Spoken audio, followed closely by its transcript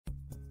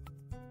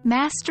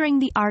Mastering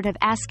the art of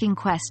asking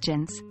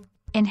questions.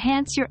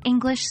 Enhance your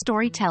English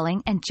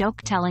storytelling and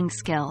joke-telling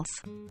skills.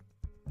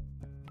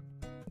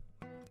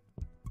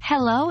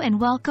 Hello and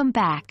welcome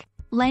back,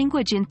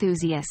 language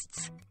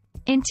enthusiasts.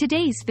 In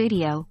today's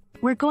video,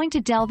 we're going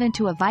to delve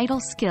into a vital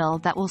skill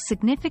that will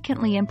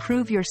significantly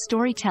improve your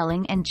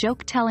storytelling and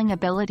joke-telling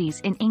abilities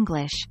in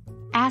English: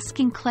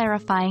 asking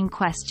clarifying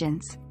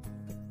questions.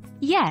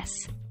 Yes,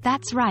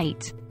 that's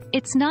right.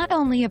 It's not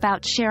only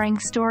about sharing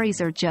stories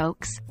or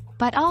jokes,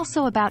 but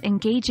also about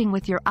engaging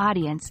with your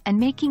audience and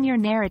making your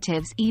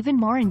narratives even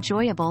more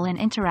enjoyable and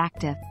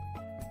interactive.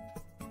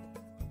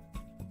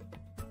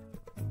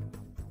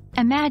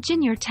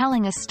 Imagine you're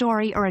telling a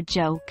story or a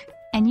joke,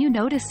 and you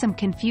notice some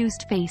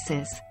confused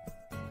faces.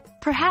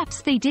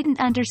 Perhaps they didn't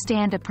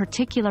understand a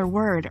particular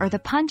word or the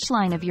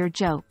punchline of your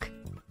joke.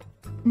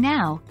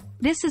 Now,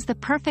 this is the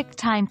perfect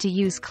time to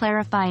use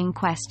clarifying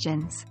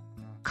questions.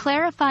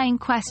 Clarifying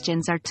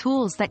questions are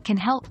tools that can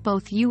help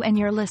both you and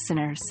your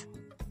listeners.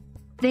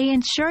 They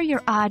ensure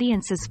your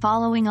audience is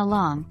following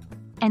along,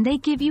 and they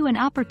give you an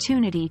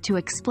opportunity to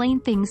explain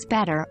things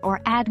better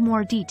or add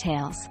more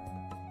details.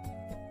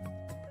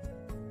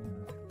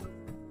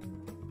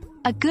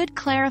 A good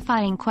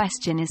clarifying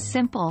question is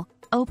simple,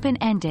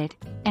 open-ended,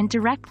 and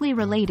directly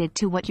related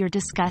to what you're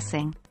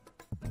discussing.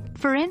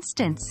 For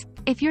instance,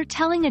 if you're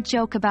telling a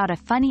joke about a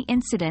funny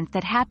incident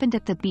that happened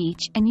at the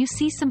beach and you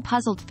see some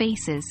puzzled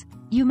faces,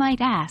 you might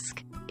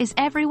ask, "Is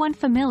everyone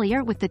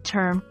familiar with the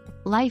term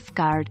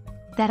lifeguard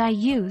that I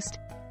used?"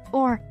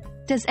 Or,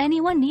 "Does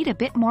anyone need a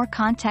bit more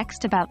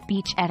context about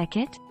beach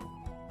etiquette?"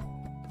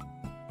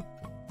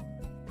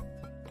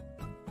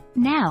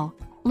 Now,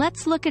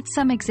 let's look at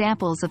some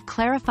examples of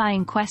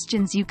clarifying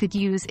questions you could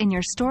use in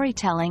your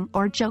storytelling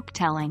or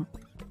joke-telling.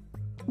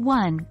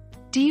 1.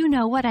 Do you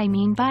know what I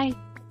mean by?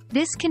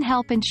 This can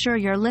help ensure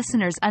your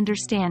listeners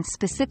understand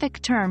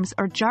specific terms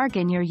or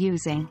jargon you're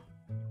using.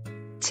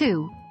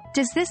 2.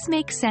 Does this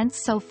make sense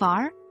so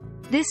far?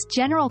 This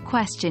general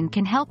question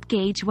can help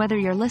gauge whether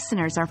your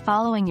listeners are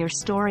following your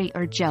story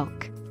or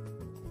joke.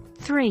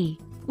 3.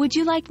 Would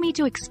you like me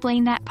to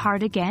explain that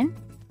part again?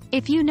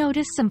 If you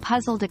notice some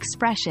puzzled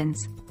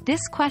expressions,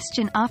 this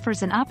question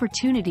offers an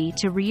opportunity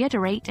to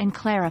reiterate and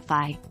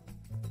clarify.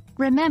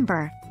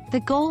 Remember,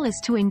 the goal is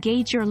to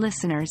engage your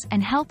listeners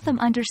and help them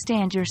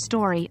understand your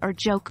story or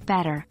joke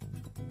better.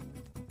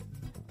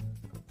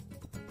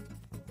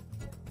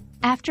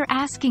 After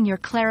asking your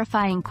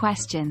clarifying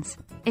questions,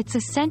 it's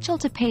essential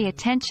to pay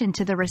attention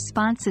to the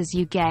responses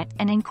you get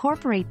and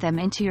incorporate them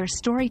into your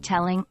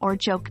storytelling or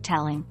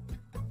joke-telling.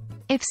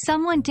 If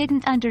someone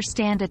didn't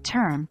understand a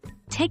term,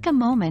 take a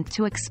moment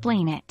to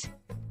explain it.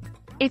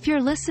 If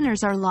your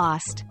listeners are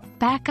lost,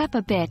 back up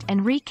a bit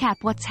and recap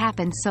what's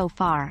happened so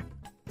far.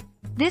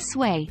 This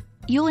way,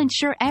 you'll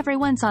ensure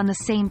everyone's on the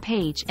same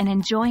page and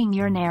enjoying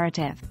your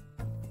narrative.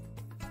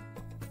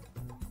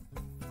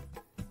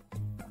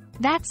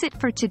 That's it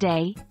for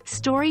today,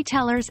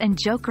 storytellers and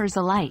jokers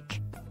alike.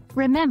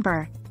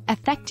 Remember,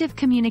 effective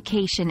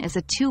communication is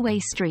a two-way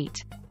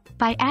street.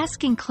 By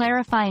asking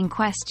clarifying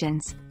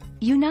questions,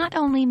 you not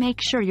only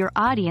make sure your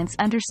audience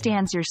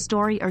understands your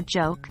story or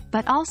joke,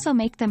 but also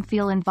make them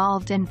feel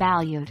involved and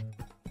valued.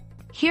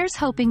 Here's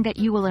hoping that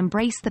you will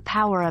embrace the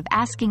power of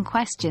asking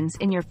questions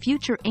in your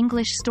future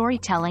English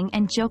storytelling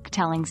and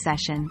joke-telling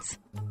sessions.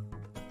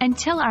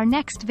 Until our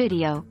next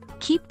video,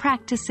 keep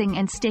practicing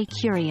and stay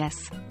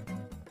curious.